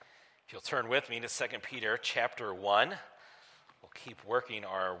If you'll turn with me to 2 Peter chapter 1, we'll keep working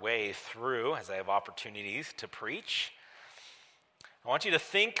our way through as I have opportunities to preach. I want you to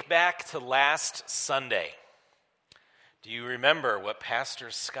think back to last Sunday. Do you remember what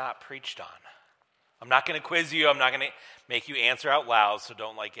Pastor Scott preached on? I'm not going to quiz you. I'm not going to make you answer out loud, so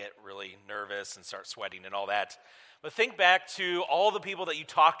don't get really nervous and start sweating and all that. But think back to all the people that you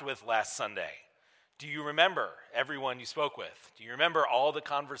talked with last Sunday. Do you remember everyone you spoke with? Do you remember all the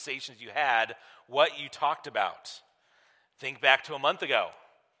conversations you had, what you talked about? Think back to a month ago.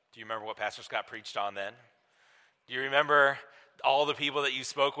 Do you remember what Pastor Scott preached on then? Do you remember all the people that you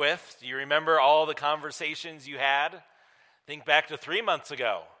spoke with? Do you remember all the conversations you had? Think back to 3 months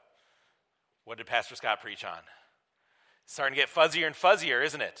ago. What did Pastor Scott preach on? It's starting to get fuzzier and fuzzier,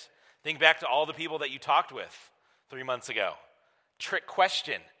 isn't it? Think back to all the people that you talked with 3 months ago. Trick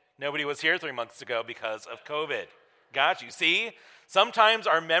question. Nobody was here 3 months ago because of COVID. Got you. See, sometimes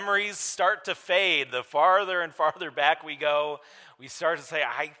our memories start to fade. The farther and farther back we go, we start to say,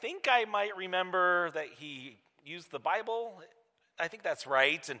 I think I might remember that he used the Bible. I think that's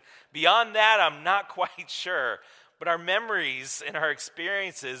right. And beyond that, I'm not quite sure. But our memories and our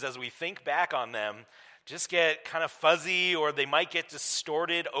experiences, as we think back on them, just get kind of fuzzy, or they might get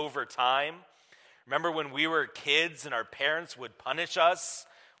distorted over time. Remember when we were kids and our parents would punish us?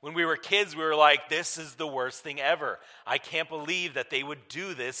 When we were kids, we were like, this is the worst thing ever. I can't believe that they would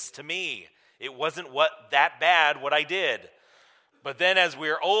do this to me. It wasn't that bad what I did. But then as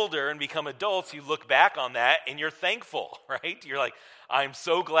we're older and become adults, you look back on that and you're thankful, right? You're like, I'm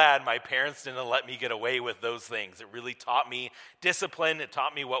so glad my parents didn't let me get away with those things. It really taught me discipline. It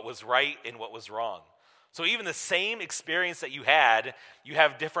taught me what was right and what was wrong. So even the same experience that you had, you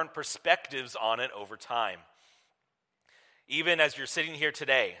have different perspectives on it over time. Even as you're sitting here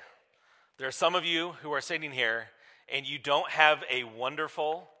today, there are some of you who are sitting here and you don't have a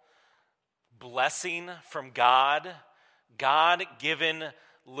wonderful blessing from God, God-given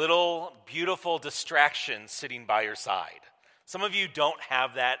little beautiful distraction sitting by your side. Some of you don't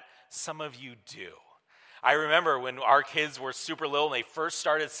have that, some of you do. I remember when our kids were super little and they first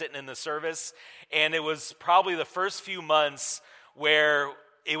started sitting in the service, and it was probably the first few months where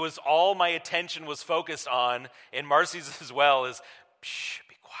it was all my attention was focused on, and Marcy's as well, is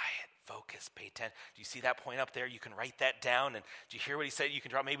be quiet, focus, pay attention. Do you see that point up there? You can write that down. And do you hear what he said? You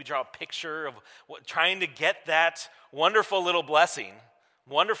can maybe draw a picture of trying to get that wonderful little blessing,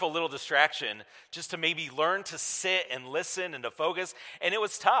 wonderful little distraction, just to maybe learn to sit and listen and to focus. And it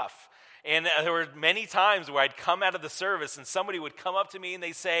was tough. And there were many times where I'd come out of the service and somebody would come up to me and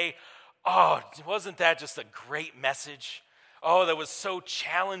they say, oh, wasn't that just a great message? Oh, that was so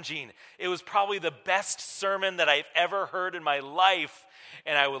challenging. It was probably the best sermon that I've ever heard in my life.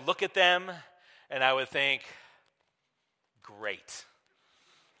 And I would look at them and I would think, great.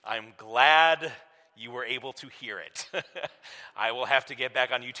 I'm glad you were able to hear it. I will have to get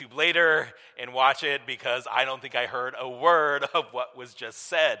back on YouTube later and watch it because I don't think I heard a word of what was just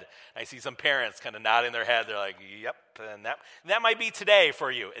said. I see some parents kind of nodding their head. They're like, yep, and that might be today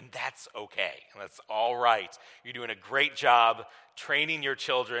for you, and that's okay. That's all right. You're doing a great job training your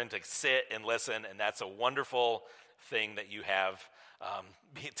children to sit and listen, and that's a wonderful thing that you have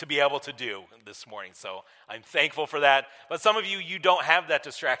to be able to do this morning. So I'm thankful for that. But some of you don't have that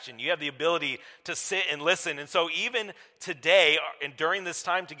distraction. You have the ability to sit and listen. And so even today and during this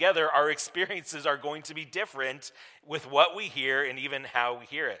time together, our experiences are going to be different with what we hear and even how we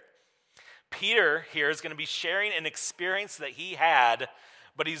hear it. Peter here is going to be sharing an experience that he had,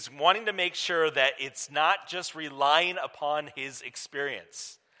 but he's wanting to make sure that it's not just relying upon his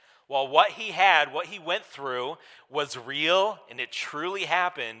experience. While what he had, what he went through was real and it truly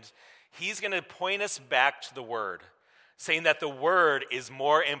happened, he's going to point us back to the Word, saying that the Word is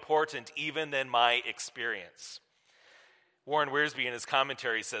more important even than my experience. Warren Wiersbe in his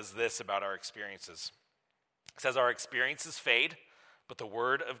commentary says this about our experiences. He says, our experiences fade, but the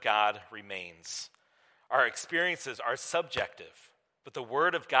Word of God remains. Our experiences are subjective, but the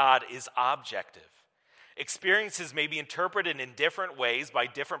Word of God is objective. Experiences may be interpreted in different ways by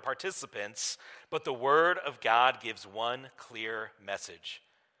different participants, but the Word of God gives one clear message.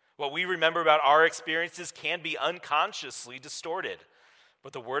 What we remember about our experiences can be unconsciously distorted,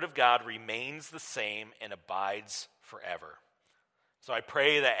 but the Word of God remains the same and abides forever. So I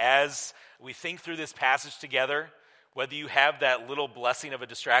pray that as we think through this passage together, whether you have that little blessing of a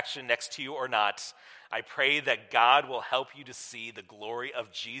distraction next to you or not, I pray that God will help you to see the glory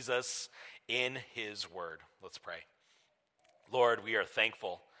of Jesus in his word. Let's pray. Lord, we are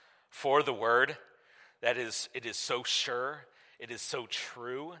thankful for the word. It is so sure, it is so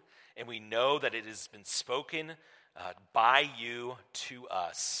true, and we know that it has been spoken by you to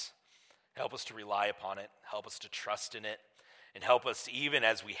us. Help us to rely upon it. Help us to trust in it. And help us, even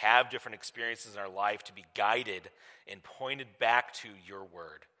as we have different experiences in our life, to be guided and pointed back to your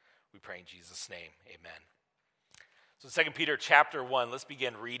word. We pray in Jesus' name. Amen. So 2 Peter chapter 1, let's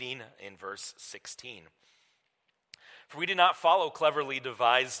begin reading in verse 16. For we did not follow cleverly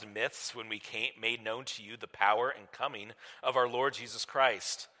devised myths when we made known to you the power and coming of our Lord Jesus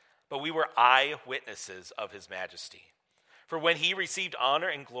Christ, but we were eyewitnesses of his majesty. For when he received honor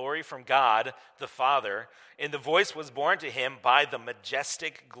and glory from God the Father, and the voice was borne to him by the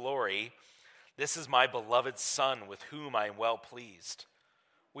majestic glory, "This is my beloved Son, with whom I am well pleased."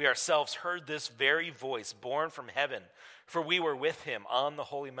 We ourselves heard this very voice borne from heaven, for we were with him on the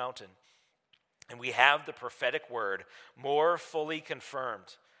holy mountain. And we have the prophetic word more fully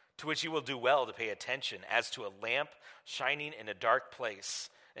confirmed, to which you will do well to pay attention, as to a lamp shining in a dark place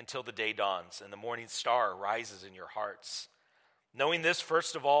until the day dawns and the morning star rises in your hearts. Knowing this,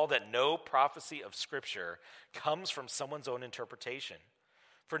 first of all, that no prophecy of Scripture comes from someone's own interpretation.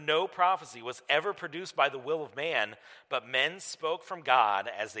 For no prophecy was ever produced by the will of man, but men spoke from God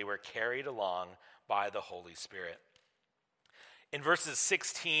as they were carried along by the Holy Spirit. In verses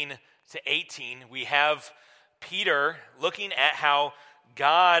 16 to 18, we have Peter looking at how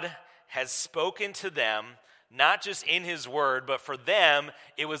God has spoken to them, not just in his word, but for them,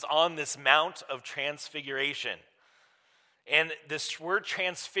 it was on this Mount of Transfiguration. And this word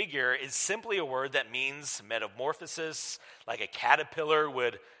transfigure is simply a word that means metamorphosis, like a caterpillar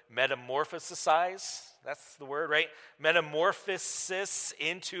would metamorphosize. That's the word, right? Metamorphosis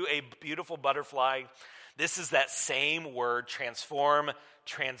into a beautiful butterfly. This is that same word, transform,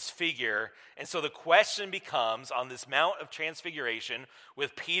 transfigure. And so the question becomes, on this Mount of Transfiguration,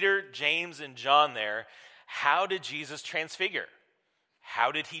 with Peter, James, and John there, how did Jesus transfigure?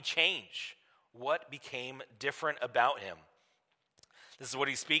 How did he change? What became different about him? This is what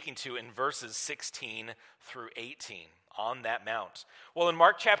he's speaking to in verses 16 through 18 on that mount. Well, in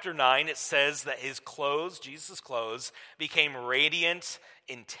Mark chapter 9, it says that his clothes, Jesus' clothes, became radiant,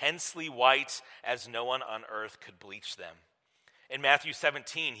 intensely white, as no one on earth could bleach them. In Matthew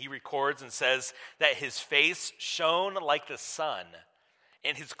 17, he records and says that his face shone like the sun,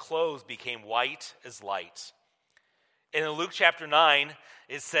 and his clothes became white as light. And in Luke chapter 9,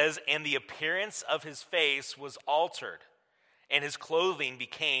 it says, and the appearance of his face was altered, and his clothing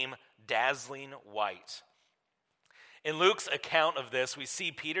became dazzling white. In Luke's account of this, we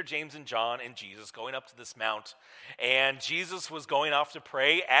see Peter, James, and John and Jesus going up to this mount, and Jesus was going off to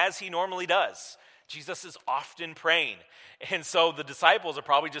pray as he normally does. Jesus is often praying, and so the disciples are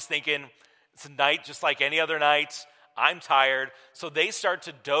probably just thinking, it's a night just like any other night, I'm tired, so they start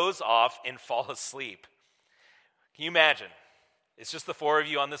to doze off and fall asleep. Can you imagine? It's just the four of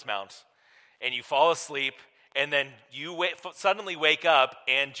you on this mount, and you fall asleep, and then you suddenly wake up,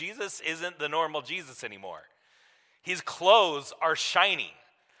 and Jesus isn't the normal Jesus anymore. His clothes are shining.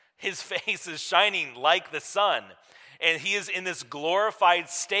 His face is shining like the sun, and he is in this glorified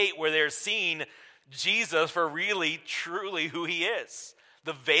state where they're seeing Jesus for really, truly who he is.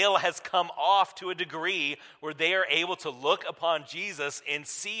 The veil has come off to a degree where they are able to look upon Jesus and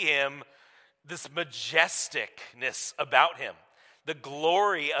see him, this majesticness about him, the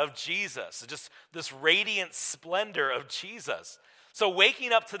glory of Jesus, just this radiant splendor of Jesus. So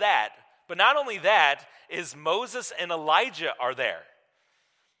waking up to that, but not only that, is Moses and Elijah are there.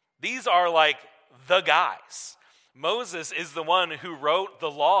 These are like the guys. Moses is the one who wrote the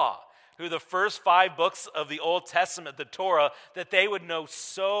law, who the first 5 books of the Old Testament, the Torah, that they would know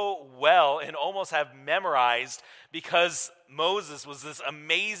so well and almost have memorized because Moses was this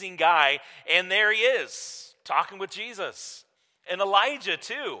amazing guy, and there he is, talking with Jesus. And Elijah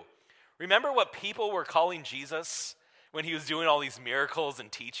too. Remember what people were calling Jesus when he was doing all these miracles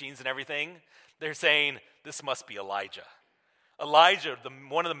and teachings and everything? They're saying, this must be Elijah. Elijah,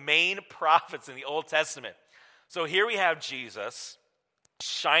 one of the main prophets in the Old Testament. So here we have Jesus,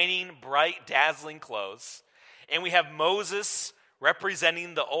 shining, bright, dazzling clothes, and we have Moses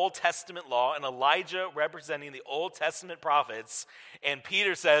representing the Old Testament law and Elijah representing the Old Testament prophets, and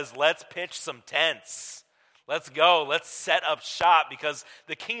Peter says, let's pitch some tents. Let's go, let's set up shop because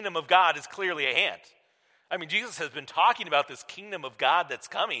the kingdom of God is clearly at hand. I mean, Jesus has been talking about this kingdom of God that's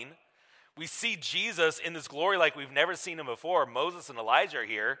coming. We see Jesus in this glory like we've never seen him before. Moses and Elijah are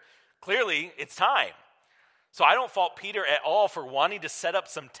here. Clearly, it's time. So I don't fault Peter at all for wanting to set up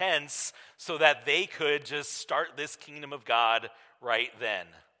some tents so that they could just start this kingdom of God right then.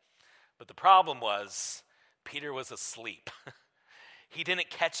 But the problem was, Peter was asleep. He didn't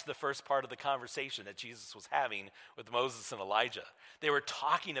catch the first part of the conversation that Jesus was having with Moses and Elijah. They were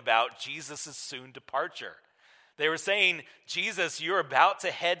talking about Jesus' soon departure. They were saying, Jesus, you're about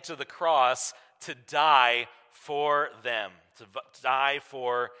to head to the cross to die for them, to die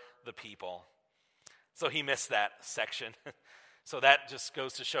for the people. So he missed that section. So that just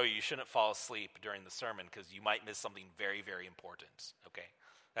goes to show you shouldn't fall asleep during the sermon because you might miss something very, very important. Okay,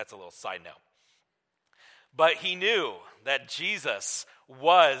 that's a little side note. But he knew that Jesus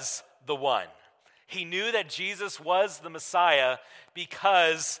was the one. He knew that Jesus was the Messiah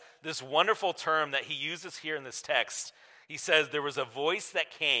because this wonderful term that he uses here in this text, he says there was a voice that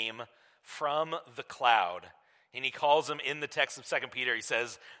came from the cloud. And he calls him in the text of 2 Peter, he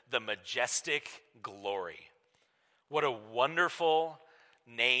says, the majestic glory. What a wonderful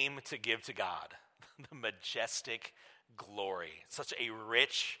name to give to God. The majestic glory. Such a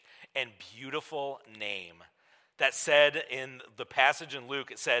rich and beautiful name. That said in the passage in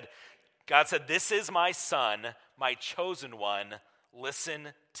Luke, it said, God said, this is my son, my chosen one. Listen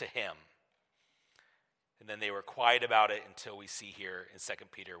to him. And then they were quiet about it until we see here in 2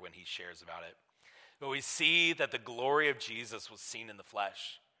 Peter when he shares about it. But we see that the glory of Jesus was seen in the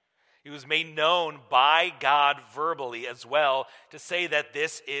flesh. He was made known by God verbally as well to say that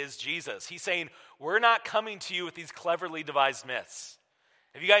this is Jesus. He's saying, we're not coming to you with these cleverly devised myths.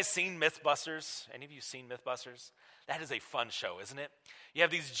 Have you guys seen Mythbusters? Any of you seen Mythbusters? That is a fun show, isn't it? You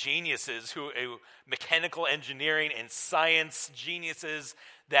have these geniuses mechanical engineering and science geniuses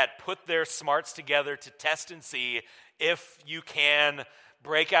that put their smarts together to test and see if you can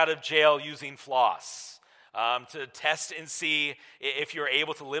break out of jail using floss. To test and see if you're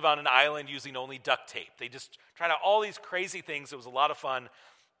able to live on an island using only duct tape. They just tried out all these crazy things. It was a lot of fun.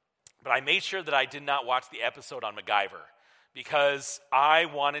 But I made sure that I did not watch the episode on MacGyver because I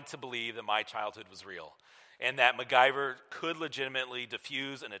wanted to believe that my childhood was real and that MacGyver could legitimately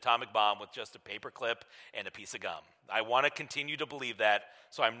defuse an atomic bomb with just a paper clip and a piece of gum. I want to continue to believe that,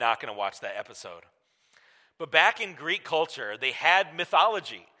 so I'm not going to watch that episode. But back in Greek culture, they had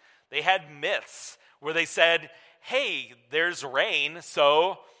mythology. They had myths where they said, hey, there's rain,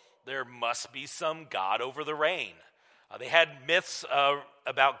 so there must be some god over the rain. They had myths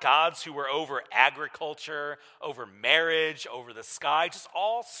about gods who were over agriculture, over marriage, over the sky, just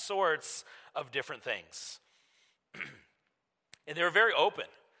all sorts of different things. And they were very open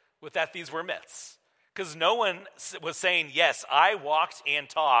with that these were myths. Because no one was saying, yes, I walked and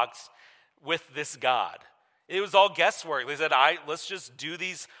talked with this God. It was all guesswork. They said, let's just do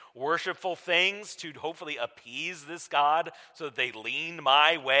these worshipful things to hopefully appease this God so that they lean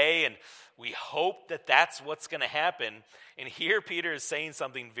my way, and we hope that that's what's going to happen. And here Peter is saying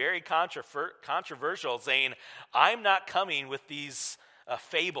something very controversial, saying, I'm not coming with these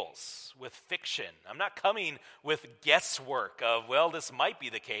fables, with fiction. I'm not coming with guesswork of, well, this might be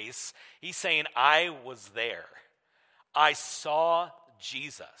the case. He's saying, I was there. I saw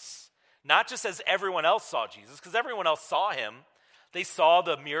Jesus. Not just as everyone else saw Jesus, because everyone else saw him. They saw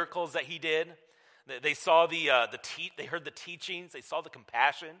the miracles that he did. They saw they heard the teachings. They saw the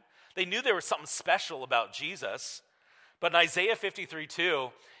compassion. They knew there was something special about Jesus. But in Isaiah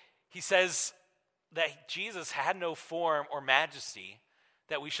 53:2, he says that Jesus had no form or majesty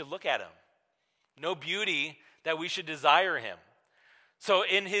that we should look at him. No beauty that we should desire him. So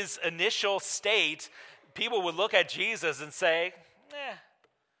in his initial state, people would look at Jesus and say,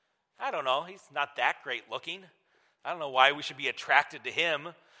 I don't know, he's not that great looking. I don't know why we should be attracted to him.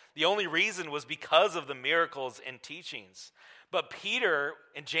 The only reason was because of the miracles and teachings. But Peter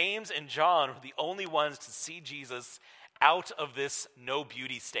and James and John were the only ones to see Jesus out of this no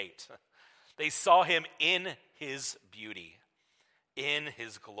beauty state. They saw him in his beauty, in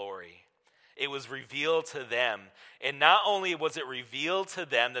his glory. It was revealed to them. And not only was it revealed to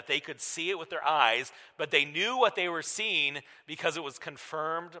them that they could see it with their eyes, but they knew what they were seeing because it was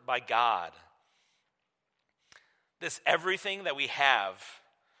confirmed by God. This everything that we have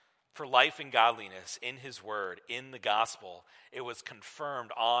for life and godliness in his word, in the gospel, it was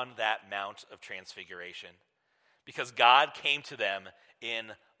confirmed on that Mount of Transfiguration. Because God came to them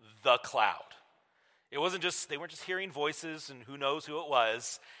in the cloud. It wasn't just, they weren't just hearing voices and who knows who it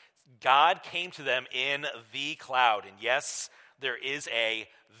was. God came to them in the cloud. And yes, there is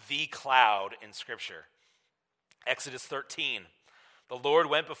the cloud in Scripture. Exodus 13. The Lord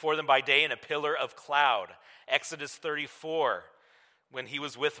went before them by day in a pillar of cloud. Exodus 34. When he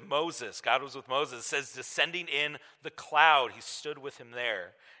was with Moses, God was with Moses, it says, descending in the cloud, he stood with him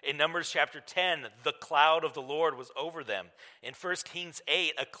there. In Numbers chapter 10, the cloud of the Lord was over them. In 1 Kings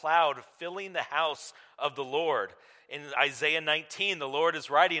 8, a cloud filling the house of the Lord. In Isaiah 19, the Lord is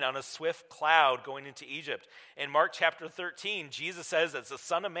riding on a swift cloud going into Egypt. In Mark chapter 13, Jesus says that the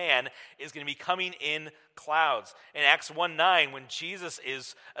Son of Man is going to be coming in clouds. In Acts 1:9, when Jesus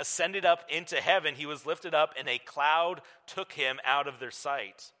is ascended up into heaven, he was lifted up and a cloud took him out of their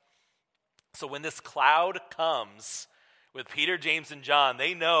sight. So when this cloud comes with Peter, James, and John,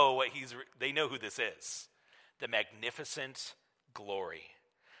 they know who this is. The magnificent glory.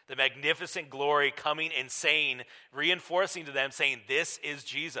 The magnificent glory coming and saying, reinforcing to them, saying, this is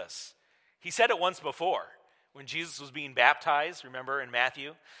Jesus. He said it once before when Jesus was being baptized. Remember in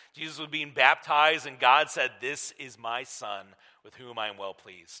Matthew? Jesus was being baptized and God said, this is my Son with whom I am well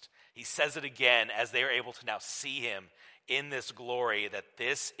pleased. He says it again as they are able to now see him in this glory, that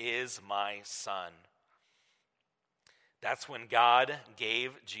this is my Son. That's when God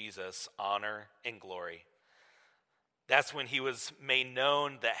gave Jesus honor and glory. That's when he was made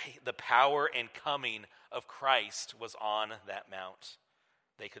known that the power and coming of Christ was on that mount.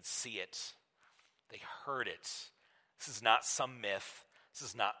 They could see it. They heard it. This is not some myth. This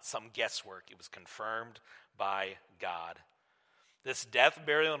is not some guesswork. It was confirmed by God. This death,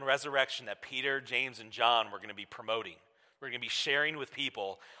 burial, and resurrection that Peter, James, and John were going to be promoting, we're going to be sharing with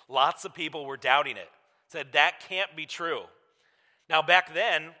people. Lots of people were doubting it. Said, that can't be true. Now, back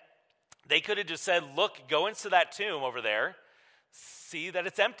then, they could have just said, look, go into that tomb over there, see that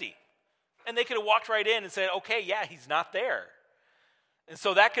it's empty. And they could have walked right in and said, okay, yeah, he's not there. And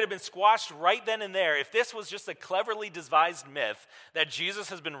so that could have been squashed right then and there. If this was just a cleverly devised myth that Jesus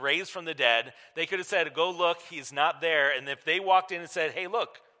has been raised from the dead, they could have said, go look, he's not there. And if they walked in and said, hey,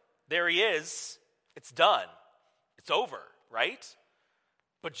 look, there he is, it's done. It's over, right?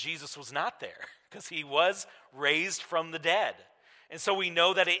 But Jesus was not there because he was raised from the dead. And so we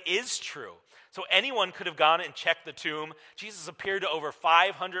know that it is true. So anyone could have gone and checked the tomb. Jesus appeared to over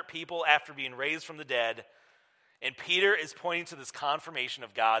 500 people after being raised from the dead. And Peter is pointing to this confirmation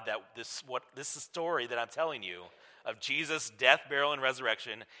of God that this story that I'm telling you of Jesus' death, burial, and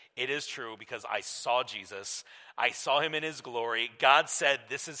resurrection, it is true because I saw Jesus. I saw him in his glory. God said,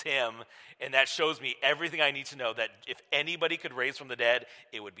 this is him. And that shows me everything I need to know that if anybody could raise from the dead,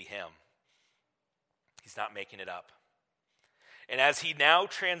 it would be him. He's not making it up. And as he now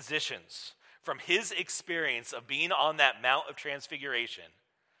transitions from his experience of being on that Mount of Transfiguration,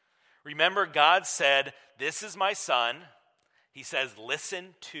 remember God said, this is my Son. He says,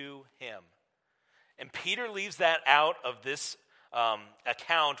 listen to him. And Peter leaves that out of this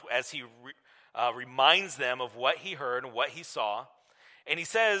account as he reminds them of what he heard and what he saw. And he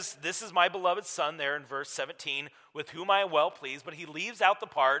says, this is my beloved Son there in verse 17, with whom I am well pleased, but he leaves out the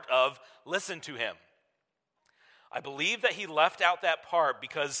part of listen to him. I believe that he left out that part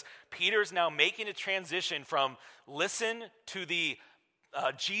because Peter's now making a transition from listen to the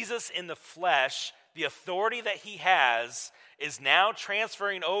Jesus in the flesh, the authority that he has is now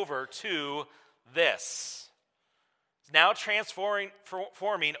transferring over to this. It's now transferring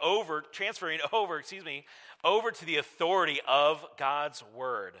over to the authority of God's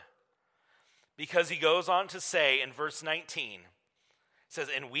word. Because he goes on to say in verse 19, it says,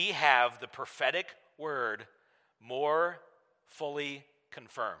 and we have the prophetic word more fully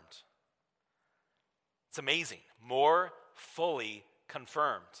confirmed. It's amazing. More fully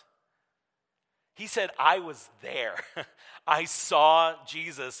confirmed. He said, I was there. I saw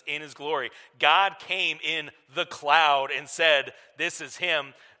Jesus in his glory. God came in the cloud and said, this is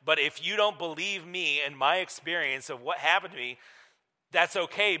him. But if you don't believe me and my experience of what happened to me, that's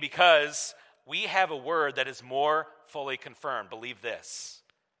okay because we have a word that is more fully confirmed. Believe this.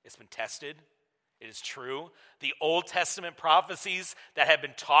 It's been tested. It is true. The Old Testament prophecies that have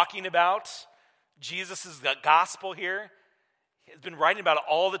been talking about Jesus' gospel here, has been writing about it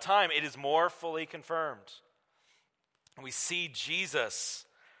all the time. It is more fully confirmed. And we see Jesus,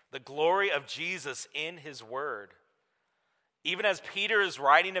 the glory of Jesus in his word. Even as Peter is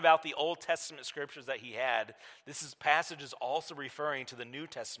writing about the Old Testament scriptures that he had, this passage is also referring to the New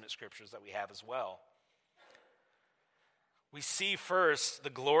Testament scriptures that we have as well. We see first the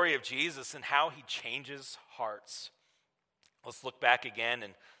glory of Jesus and how he changes hearts. Let's look back again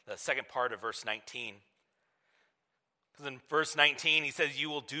in the second part of verse 19. Because in verse 19, he says, you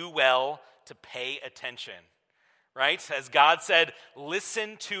will do well to pay attention. Right? As God said,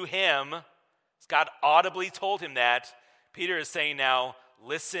 listen to him. As God audibly told him that, Peter is saying now,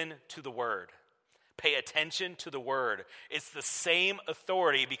 listen to the word. Pay attention to the word. It's the same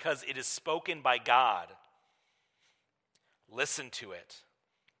authority because it is spoken by God. Listen to it.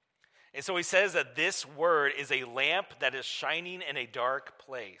 And so he says that this word is a lamp that is shining in a dark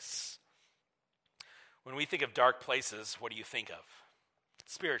place. When we think of dark places, what do you think of?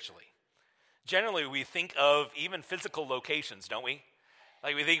 Spiritually. generally we think of even physical locations, don't we?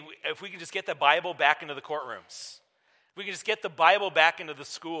 Like we think if we can just get the Bible back into the courtrooms, if we can just get the Bible back into the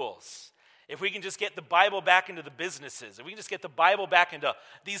schools, if we can just get the Bible back into the businesses, if we can just get the Bible back into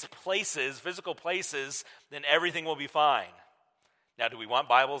these places, physical places, then everything will be fine. Now, do we want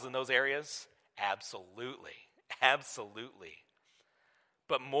Bibles in those areas? Absolutely. Absolutely.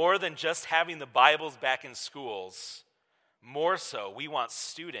 But more than just having the Bibles back in schools, more so, we want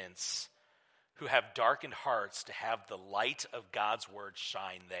students who have darkened hearts to have the light of God's word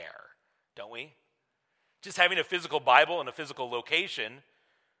shine there, don't we? Just having a physical Bible in a physical location,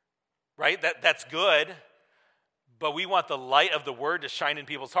 right? That's good, but we want the light of the word to shine in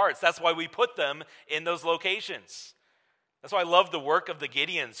people's hearts. That's why we put them in those locations. That's why I love the work of the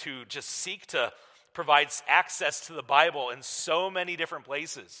Gideons who just seek to provide access to the Bible in so many different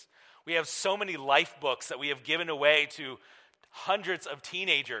places. We have so many life books that we have given away to hundreds of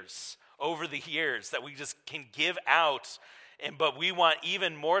teenagers over the years that we just can give out. But we want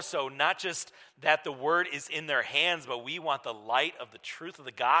even more so, not just that the word is in their hands, but we want the light of the truth of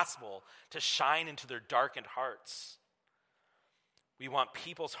the gospel to shine into their darkened hearts. We want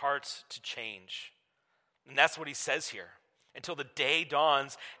people's hearts to change. And that's what he says here. Until the day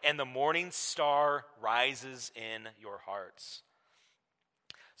dawns and the morning star rises in your hearts.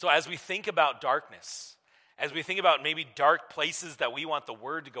 So as we think about darkness, as we think about maybe dark places that we want the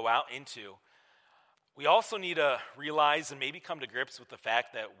word to go out into, we also need to realize and maybe come to grips with the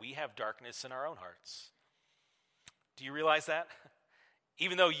fact that we have darkness in our own hearts. Do you realize that?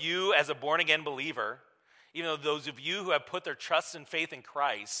 Even though you, as a born-again believer, even though those of you who have put their trust and faith in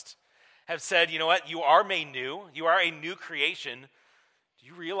Christ have said, you know what, you are made new, you are a new creation, do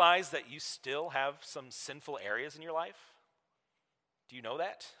you realize that you still have some sinful areas in your life? Do you know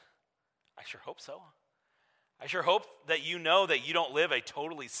that? I sure hope so. I sure hope that you know that you don't live a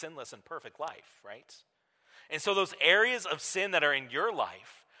totally sinless and perfect life, right? And so those areas of sin that are in your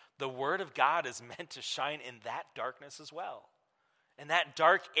life, the Word of God is meant to shine in that darkness as well. In that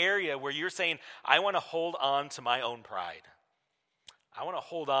dark area where you're saying, I want to hold on to my own pride. I want to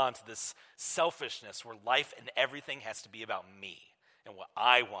hold on to this selfishness where life and everything has to be about me and what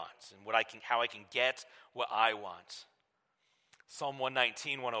I want and how I can get what I want. Psalm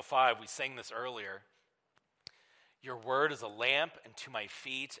 119, 105, we sang this earlier. Your word is a lamp unto my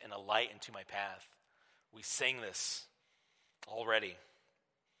feet and a light unto my path. We sang this already.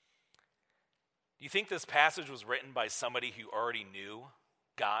 Do you think this passage was written by somebody who already knew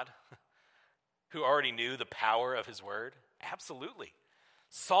God? Who already knew the power of his word? Absolutely.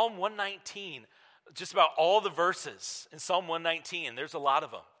 Psalm 119, just about all the verses in Psalm 119, there's a lot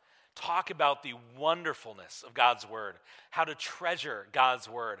of them, talk about the wonderfulness of God's word, how to treasure God's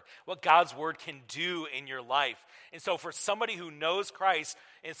word, what God's word can do in your life. And so for somebody who knows Christ,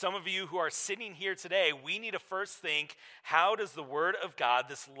 and some of you who are sitting here today, we need to first think, how does the word of God,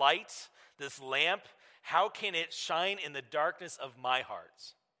 this light, this lamp, how can it shine in the darkness of my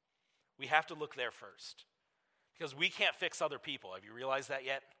heart? We have to look there first. Because we can't fix other people. Have you realized that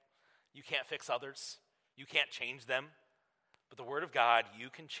yet? You can't fix others. You can't change them. But the Word of God,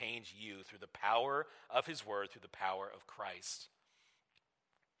 you can change you through the power of His Word, through the power of Christ.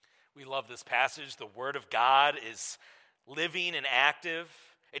 We love this passage. The Word of God is living and active.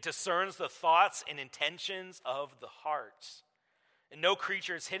 It discerns the thoughts and intentions of the heart. And no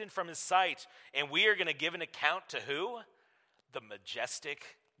creature is hidden from His sight. And we are going to give an account to who? The majestic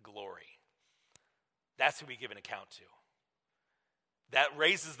glory. That's who we give an account to. That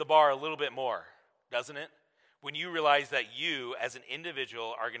raises the bar a little bit more, doesn't it? When you realize that you, as an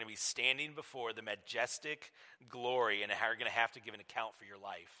individual, are going to be standing before the majestic glory and are going to have to give an account for your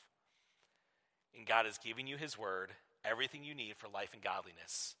life. And God is giving you His word, everything you need for life and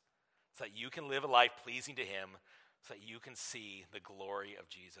godliness, so that you can live a life pleasing to Him, so that you can see the glory of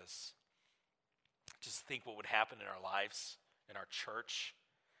Jesus. Just think what would happen in our lives, in our church,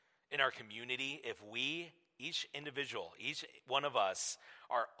 in our community, if we, each individual, each one of us,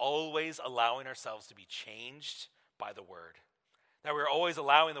 are always allowing ourselves to be changed by the word. That we're always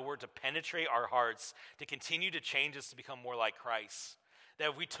allowing the word to penetrate our hearts, to continue to change us to become more like Christ. That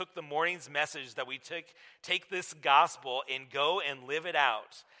if we took the morning's message, that we take this gospel and go and live it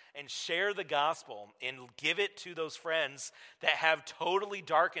out and share the gospel and give it to those friends that have totally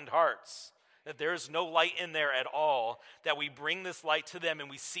darkened hearts, that there is no light in there at all, that we bring this light to them and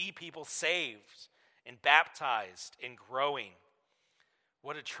we see people saved and baptized and growing.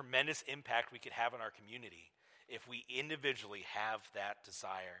 What a tremendous impact we could have on our community if we individually have that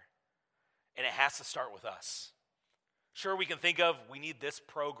desire. And it has to start with us. Sure, we can think of, we need this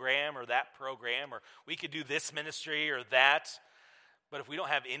program or that program, or we could do this ministry or that, But if we don't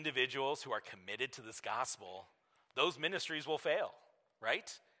have individuals who are committed to this gospel, those ministries will fail, right?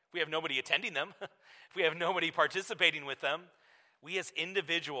 If we have nobody attending them, if we have nobody participating with them, we as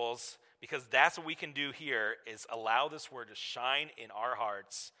individuals, because that's what we can do here, is allow this word to shine in our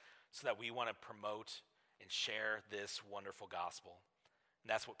hearts so that we want to promote and share this wonderful gospel. And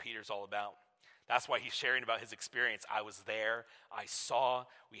that's what Peter's all about. That's why he's sharing about his experience. I was there. I saw.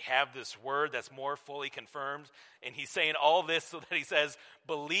 We have this word that's more fully confirmed. And he's saying all this so that he says,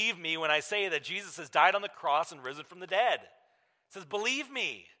 believe me when I say that Jesus has died on the cross and risen from the dead. It says, believe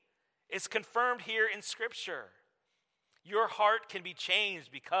me. It's confirmed here in Scripture. Your heart can be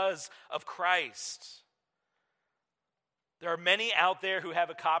changed because of Christ. There are many out there who have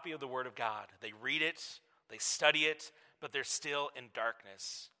a copy of the Word of God. They read it, they study it, but they're still in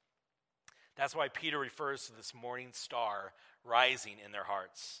darkness. That's why Peter refers to this morning star rising in their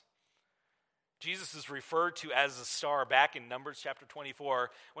hearts. Jesus is referred to as a star back in Numbers chapter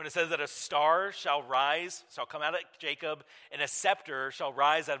 24 when it says that a star shall rise, shall come out of Jacob, and a scepter shall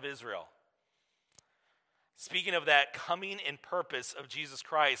rise out of Israel. Speaking of that coming in purpose of Jesus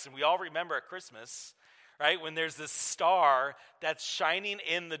Christ, and we all remember at Christmas, right, when there's this star that's shining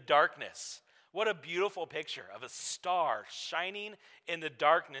in the darkness. What a beautiful picture of a star shining in the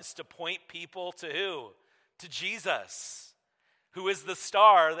darkness to point people to who? To Jesus, who is the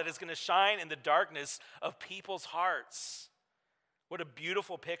star that is going to shine in the darkness of people's hearts. What a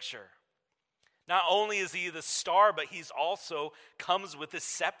beautiful picture. Not only is he the star, but he's also comes with this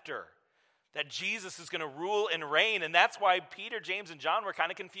scepter that Jesus is going to rule and reign. And that's why Peter, James, and John were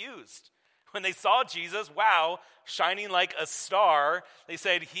kind of confused. When they saw Jesus, wow, shining like a star, they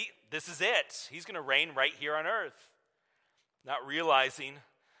said, this is it. He's going to reign right here on earth. Not realizing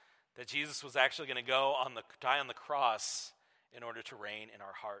that Jesus was actually going to die on the cross in order to reign in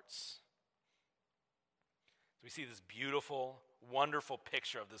our hearts. We see this beautiful, wonderful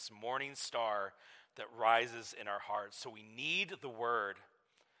picture of this morning star that rises in our hearts. So we need the word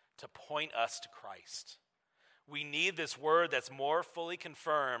to point us to Christ. We need this word that's more fully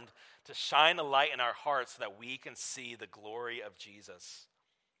confirmed to shine a light in our hearts so that we can see the glory of Jesus.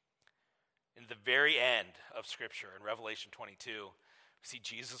 In the very end of Scripture, in Revelation 22, we see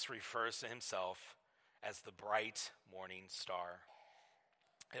Jesus refers to himself as the bright morning star.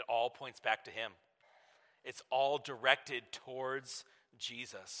 It all points back to him. It's all directed towards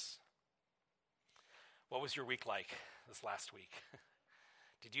Jesus. What was your week like this last week?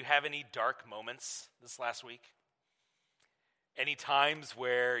 Did you have any dark moments this last week? Any times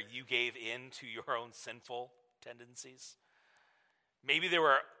where you gave in to your own sinful tendencies? Maybe there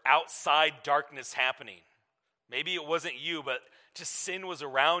were outside darkness happening. Maybe it wasn't you, but just sin was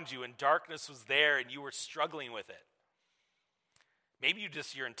around you and darkness was there and you were struggling with it. Maybe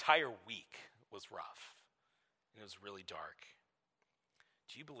your entire week was rough and it was really dark.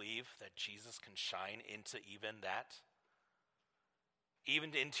 Do you believe that Jesus can shine into even that?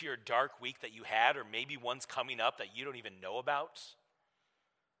 Even into your dark week that you had, or maybe one's coming up that you don't even know about?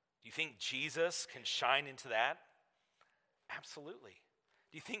 Do you think Jesus can shine into that? Absolutely.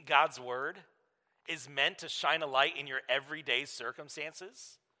 Do you think God's word is meant to shine a light in your everyday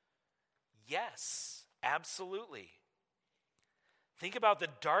circumstances? Yes, absolutely. Think about the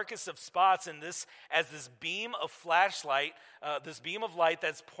darkest of spots in this as this beam of flashlight, this beam of light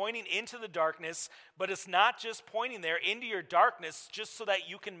that's pointing into the darkness, but it's not just pointing there into your darkness just so that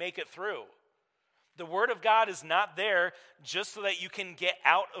you can make it through. The Word of God is not there just so that you can get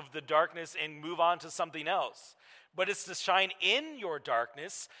out of the darkness and move on to something else. But it's to shine in your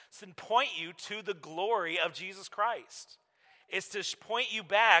darkness and point you to the glory of Jesus Christ. It's to point you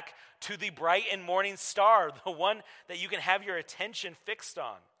back to the bright and morning star, the one that you can have your attention fixed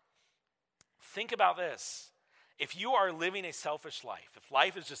on. Think about this. If you are living a selfish life, if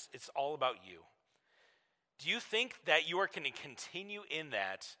life is just, it's all about you, do you think that you are going to continue in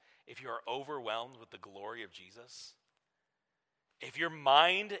that if you are overwhelmed with the glory of Jesus? If your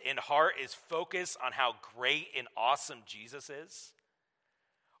mind and heart is focused on how great and awesome Jesus is,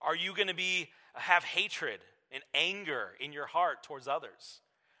 are you going to have hatred and anger in your heart towards others?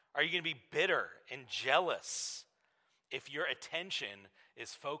 Are you going to be bitter and jealous if your attention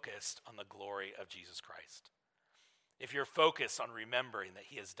is focused on the glory of Jesus Christ? If you're focused on remembering that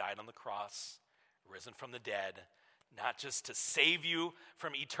he has died on the cross, risen from the dead, not just to save you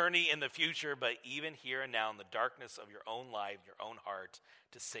from eternity in the future, but even here and now in the darkness of your own life, your own heart,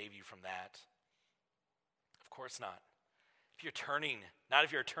 to save you from that? Of course not. If you're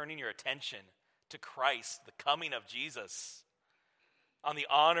turning your attention to Christ, the coming of Jesus, on the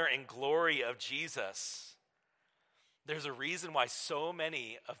honor and glory of Jesus, there's a reason why so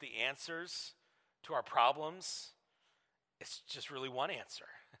many of the answers to our problems It's just really one answer.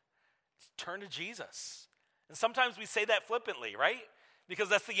 It's turn to Jesus. And sometimes we say that flippantly, right? Because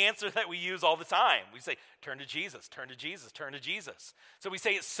that's the answer that we use all the time. We say, turn to Jesus, turn to Jesus, turn to Jesus. So we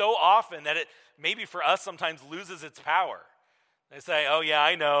say it so often that it maybe for us sometimes loses its power. They say, oh yeah,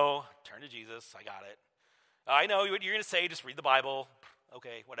 I know, turn to Jesus, I got it. I know what you're going to say, just read the Bible.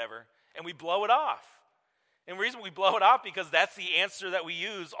 Okay, whatever. And we blow it off. And the reason we blow it off because that's the answer that we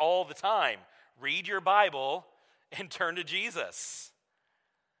use all the time. Read your Bible and turn to Jesus.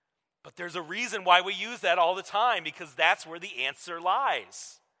 But there's a reason why we use that all the time, because that's where the answer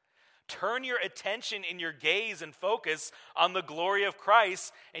lies. Turn your attention and your gaze and focus on the glory of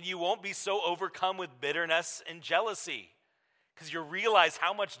Christ, and you won't be so overcome with bitterness and jealousy, because you'll realize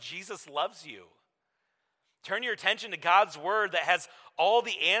how much Jesus loves you. Turn your attention to God's word that has all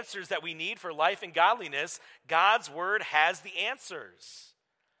the answers that we need for life and godliness. God's word has the answers.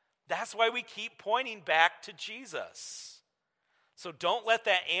 That's why we keep pointing back to Jesus. So don't let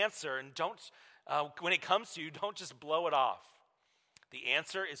that answer, and when it comes to you, don't just blow it off. The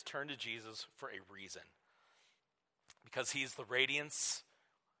answer is turn to Jesus for a reason. Because he's the radiance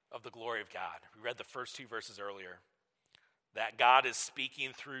of the glory of God. We read the first 2 verses earlier. That God is speaking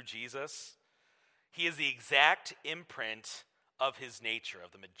through Jesus. He is the exact imprint of his nature,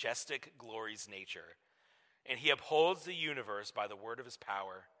 of the majestic glory's nature. And he upholds the universe by the word of his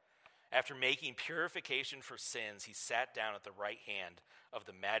power. After making purification for sins, he sat down at the right hand of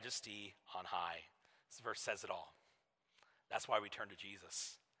the majesty on high. This verse says it all. That's why we turn to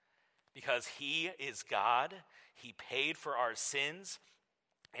Jesus. Because he is God, he paid for our sins,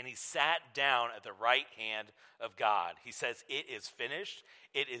 and he sat down at the right hand of God. He says, it is finished,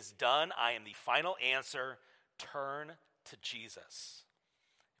 it is done, I am the final answer. Turn to Jesus.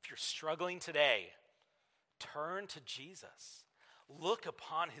 If you're struggling today, turn to Jesus. Look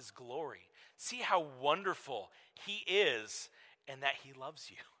upon his glory. See how wonderful he is and that he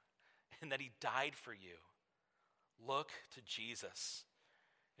loves you and that he died for you. Look to Jesus.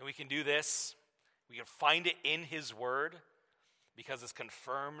 And we can do this. We can find it in his word because it's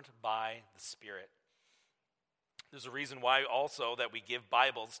confirmed by the Spirit. There's a reason why also that we give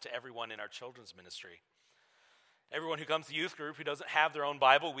Bibles to everyone in our children's ministry. Everyone who comes to youth group who doesn't have their own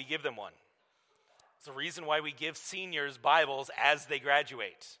Bible, we give them one. It's the reason why we give seniors Bibles as they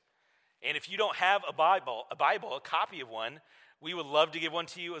graduate. And if you don't have a Bible, a copy of one, we would love to give one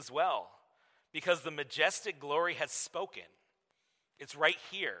to you as well. Because the majestic glory has spoken. It's right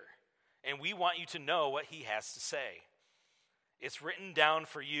here. And we want you to know what he has to say. It's written down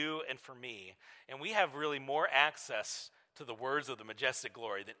for you and for me. And we have really more access to the words of the majestic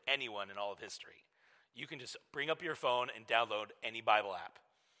glory than anyone in all of history. You can just bring up your phone and download any Bible app.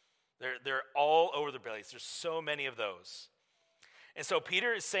 They're all over the place. There's so many of those. And so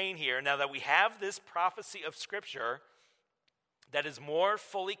Peter is saying here, now that we have this prophecy of Scripture that is more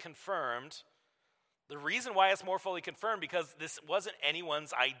fully confirmed, the reason why it's more fully confirmed, because this wasn't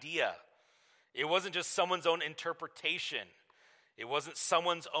anyone's idea. It wasn't just someone's own interpretation. It wasn't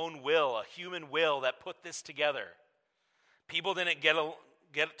someone's own will, a human will that put this together. People didn't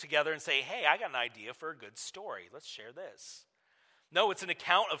get together and say, hey, I got an idea for a good story. Let's share this. No, it's an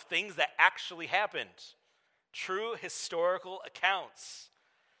account of things that actually happened. True historical accounts.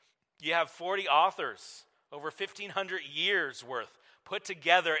 You have 40 authors, over 1,500 years worth put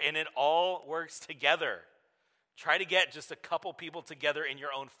together, and it all works together. Try to get just a couple people together in your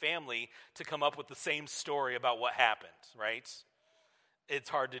own family to come up with the same story about what happened, right? It's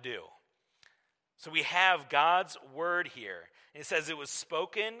hard to do. So we have God's word here. And it says it was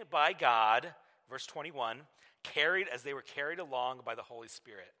spoken by God, verse 21, as they were carried along by the Holy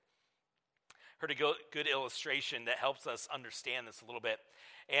Spirit. Heard a good illustration that helps us understand this a little bit.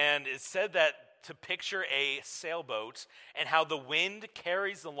 And it said that to picture a sailboat and how the wind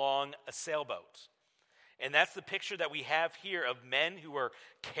carries along a sailboat. And that's the picture that we have here of men who were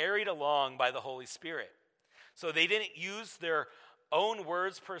carried along by the Holy Spirit. So they didn't use their own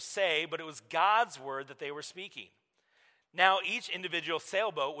words per se, but it was God's word that they were speaking. Now, each individual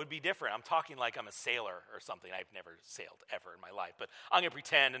sailboat would be different. I'm talking like I'm a sailor or something. I've never sailed ever in my life, but I'm going to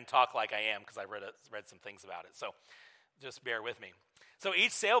pretend and talk like I am because I read some things about it. So just bear with me. So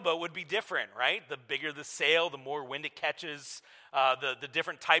each sailboat would be different, right? The bigger the sail, the more wind it catches, the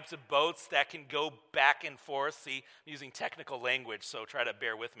different types of boats that can go back and forth. See, I'm using technical language, so try to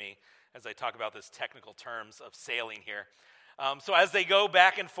bear with me as I talk about this technical terms of sailing here. So as they go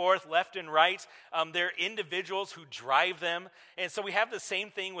back and forth, left and right, they're individuals who drive them. And so we have the same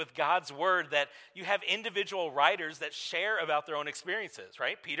thing with God's word, that you have individual writers that share about their own experiences,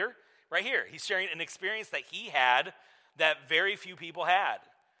 right? Peter, right here, he's sharing an experience that he had that very few people had.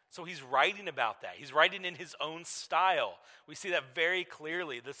 So he's writing about that. He's writing in his own style. We see that very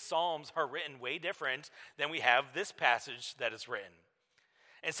clearly. The Psalms are written way different than we have this passage that is written.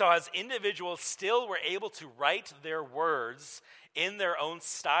 And so as individuals still were able to write their words in their own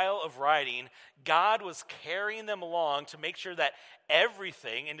style of writing, God was carrying them along to make sure that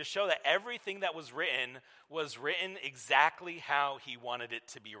everything, and to show that everything that was written exactly how he wanted it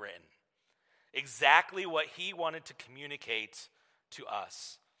to be written. Exactly what he wanted to communicate to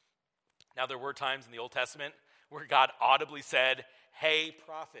us. Now, there were times in the Old Testament where God audibly said, "Hey,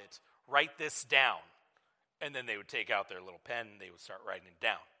 prophet, write this down." And then they would take out their little pen and they would start writing it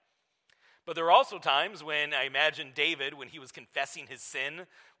down. But there were also times when I imagine David, when he was confessing his sin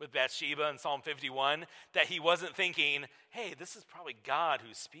with Bathsheba in Psalm 51, that he wasn't thinking, hey, this is probably God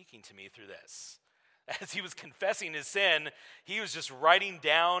who's speaking to me through this. As he was confessing his sin, he was just writing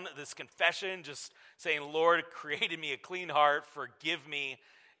down this confession, just saying, Lord, create in me a clean heart, forgive me.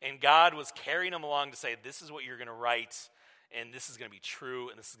 And God was carrying him along to say, this is what you're going to write, and this is going to be true,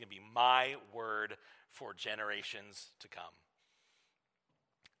 and this is going to be my word for generations to come.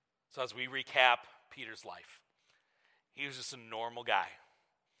 So as we recap Peter's life, he was just a normal guy.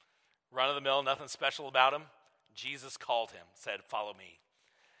 Run of the mill, nothing special about him. Jesus called him, said, follow me.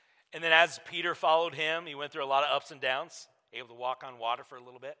 And then as Peter followed him, he went through a lot of ups and downs, able to walk on water for a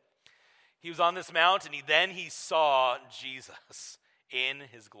little bit. He was on this mount, and he saw Jesus in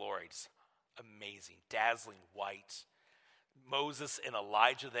his glory. Just amazing, dazzling white. Moses and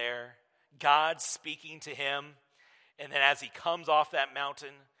Elijah there. God speaking to him. And then as he comes off that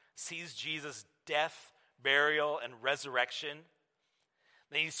mountain, sees Jesus' death, burial, and resurrection.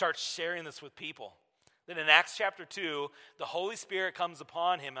 Then he starts sharing this with people. Then in Acts chapter 2, the Holy Spirit comes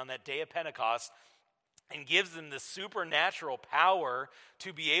upon him on that day of Pentecost and gives him this supernatural power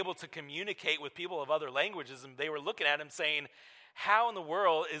to be able to communicate with people of other languages. And they were looking at him saying, how in the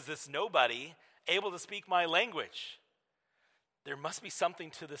world is this nobody able to speak my language? There must be something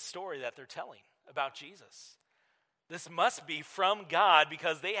to this story that they're telling about Jesus. This must be from God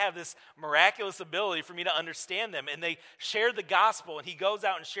because they have this miraculous ability for me to understand them. And they share the gospel, and he goes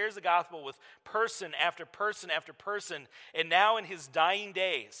out and shares the gospel with person after person after person. And now in his dying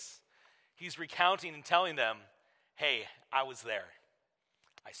days, he's recounting and telling them, hey, I was there.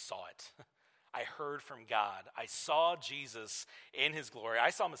 I saw it. I heard from God. I saw Jesus in his glory. I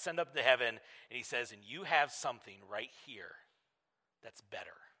saw him ascend up to heaven, and he says, and you have something right here that's better.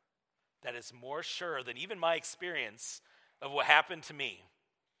 That is more sure than even my experience of what happened to me.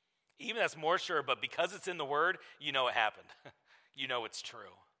 Even that's more sure, but because it's in the Word, you know it happened. You know it's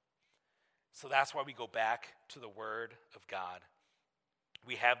true. So that's why we go back to the Word of God.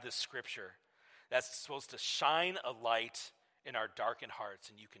 We have this scripture that's supposed to shine a light in our darkened hearts,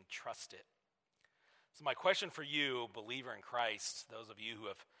 and you can trust it. So my question for you, believer in Christ, those of you who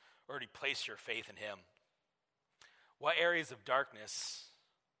have already placed your faith in him, what areas of darkness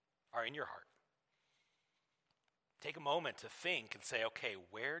are in your heart? Take a moment to think and say, okay,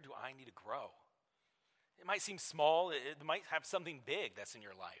 where do I need to grow? It might seem small. It might have something big that's in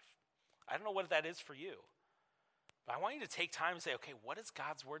your life. I don't know what that is for you. But I want you to take time and say, okay, what does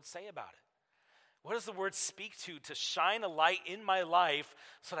God's word say about it? What does the word speak to shine a light in my life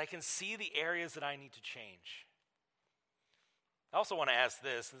so that I can see the areas that I need to change? I also want to ask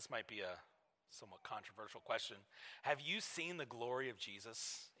this. This might be a somewhat controversial question. Have you seen the glory of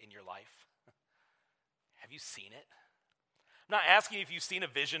Jesus in your life? Have you seen it? I'm not asking if you've seen a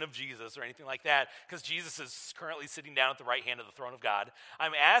vision of Jesus or anything like that, because Jesus is currently sitting down at the right hand of the throne of God.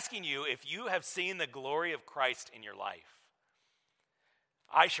 I'm asking you if you have seen the glory of Christ in your life.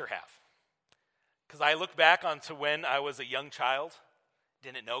 I sure have. Because I look back onto when I was a young child,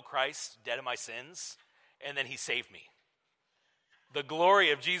 didn't know Christ, dead in my sins, and then he saved me. The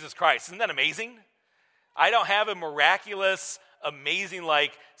glory of Jesus Christ. Isn't that amazing? I don't have a miraculous, amazing,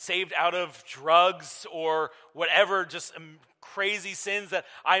 like saved out of drugs or whatever, just crazy sins that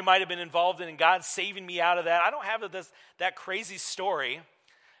I might have been involved in and God saving me out of that. I don't have that crazy story,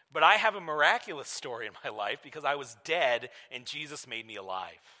 but I have a miraculous story in my life because I was dead and Jesus made me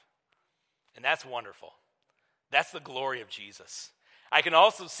alive. And that's wonderful. That's the glory of Jesus. I can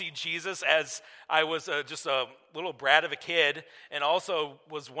also see Jesus as I was just a little brat of a kid and also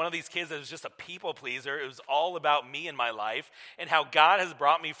was one of these kids that was just a people pleaser. It was all about me in my life and how God has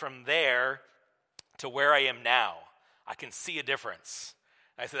brought me from there to where I am now. I can see a difference.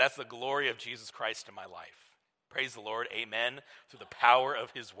 I said that's the glory of Jesus Christ in my life. Praise the Lord, amen, through the power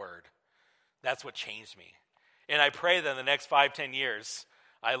of his word. That's what changed me. And I pray that in the next 5-10 years,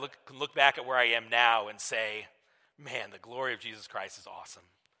 I look back at where I am now and say, man, the glory of Jesus Christ is awesome.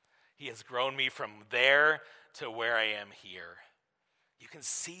 He has grown me from there to where I am here. You can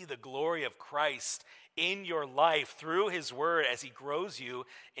see the glory of Christ in your life through his word as he grows you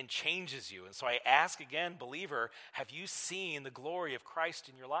and changes you. And so I ask again, believer, have you seen the glory of Christ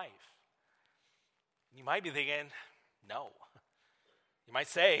in your life? You might be thinking, no. You might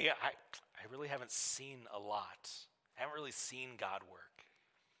say, I really haven't seen a lot. I haven't really seen God work.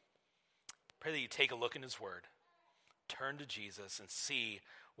 Pray that you take a look in his word, turn to Jesus, and see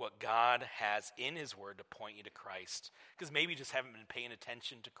what God has in his word to point you to Christ. Because maybe you just haven't been paying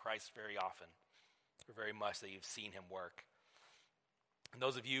attention to Christ very often, or very much that you've seen him work. And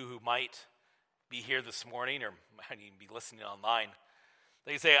those of you who might be here this morning, or might even be listening online,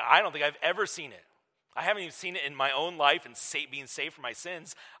 they say, I don't think I've ever seen it. I haven't even seen it in my own life and being saved from my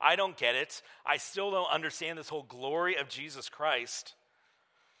sins. I don't get it. I still don't understand this whole glory of Jesus Christ.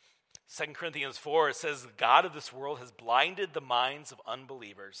 2 Corinthians 4, it says, the God of this world has blinded the minds of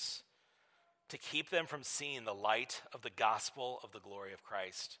unbelievers to keep them from seeing the light of the gospel of the glory of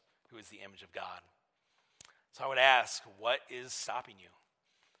Christ, who is the image of God. So I would ask, what is stopping you?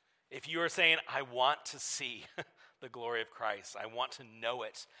 If you are saying, I want to see the glory of Christ, I want to know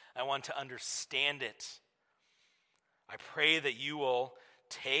it, I want to understand it, I pray that you will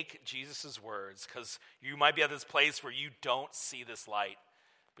take Jesus' words, because you might be at this place where you don't see this light.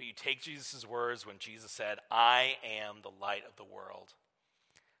 But you take Jesus' words when Jesus said, I am the light of the world.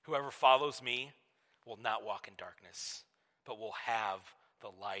 Whoever follows me will not walk in darkness, but will have the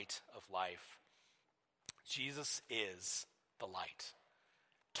light of life. Jesus is the light.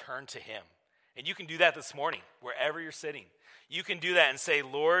 Turn to him. And you can do that this morning, wherever you're sitting. You can do that and say,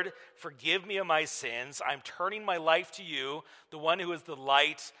 Lord, forgive me of my sins. I'm turning my life to you, the one who is the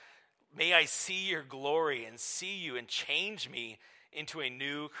light. May I see your glory and see you and change me into a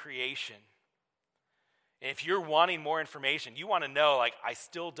new creation. And if you're wanting more information, you want to know, like, I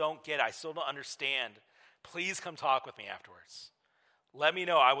still don't get it, I still don't understand, please come talk with me afterwards. Let me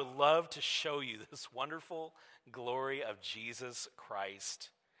know. I would love to show you this wonderful glory of Jesus Christ.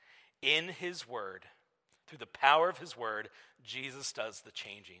 In his word, through the power of his word, Jesus does the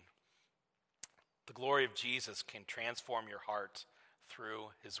changing. The glory of Jesus can transform your heart through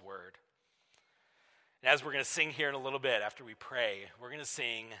his word. And as we're going to sing here in a little bit after we pray, we're going to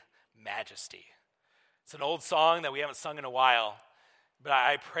sing Majesty. It's an old song that we haven't sung in a while, but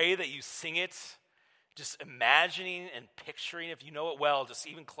I pray that you sing it just imagining and picturing. If you know it well, just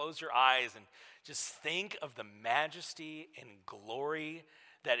even close your eyes and just think of the majesty and glory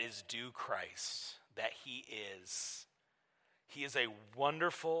that is due Christ, that he is. He is a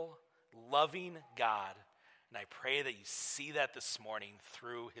wonderful, loving God, and I pray that you see that this morning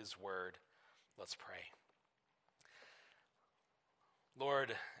through his word. Let's pray.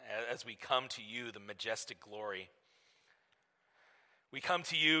 Lord, as we come to you, the majestic glory, we come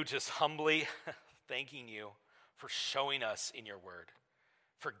to you just humbly thanking you for showing us in your word,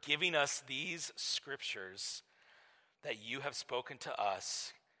 for giving us these scriptures that you have spoken to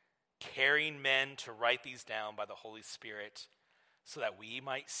us, carrying men to write these down by the Holy Spirit so that we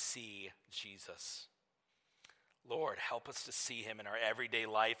might see Jesus. Lord, help us to see him in our everyday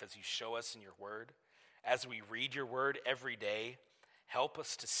life as you show us in your word. As we read your word every day, help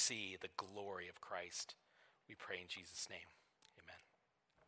us to see the glory of Christ. We pray in Jesus' name.